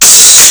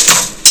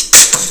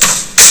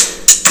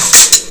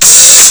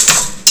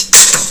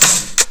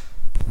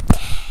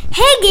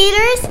Hey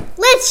Gators,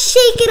 let's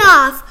shake it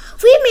off.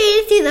 We made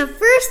it through the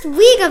first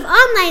week of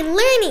online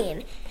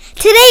learning.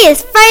 Today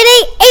is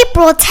Friday,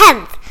 April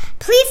 10th.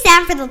 Please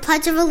stand for the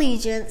Pledge of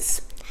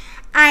Allegiance.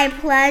 I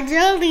pledge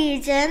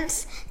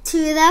allegiance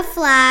to the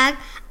flag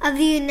of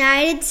the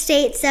United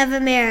States of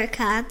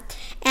America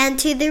and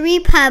to the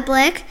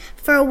republic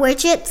for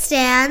which it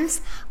stands,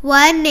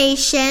 one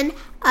nation,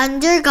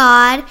 under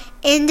God,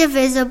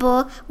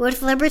 indivisible,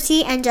 with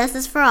liberty and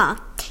justice for all.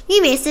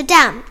 You may sit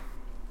down.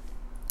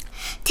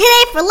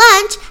 Today for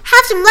lunch,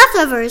 have some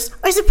leftovers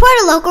or support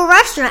a local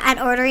restaurant at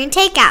ordering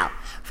takeout.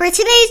 For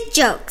today's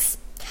jokes,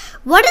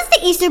 what is the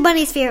Easter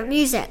Bunny's favorite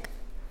music?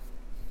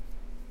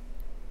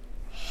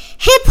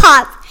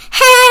 Hip-hop.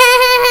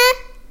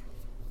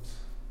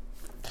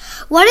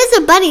 What is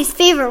a bunny's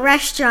favorite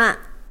restaurant?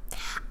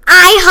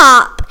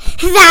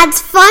 IHOP.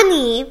 That's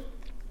funny.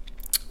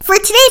 For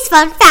today's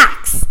fun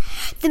facts,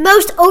 the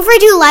most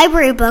overdue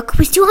library book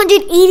was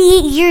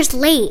 288 years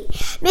late.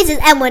 Mrs.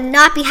 M would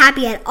not be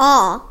happy at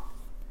all.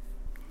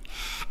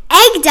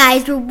 Egg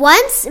dyes were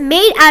once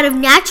made out of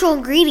natural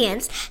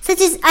ingredients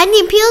such as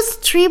onion peels,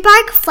 tree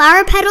bark,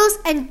 flower petals,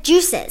 and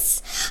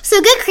juices.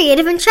 So get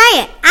creative and try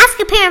it. Ask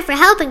a parent for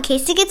help in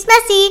case it gets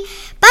messy.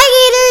 Bye,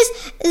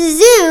 Gators.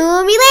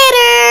 Zoom me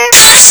later.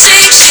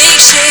 Shake,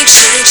 shake, shake,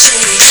 shake,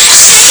 shake.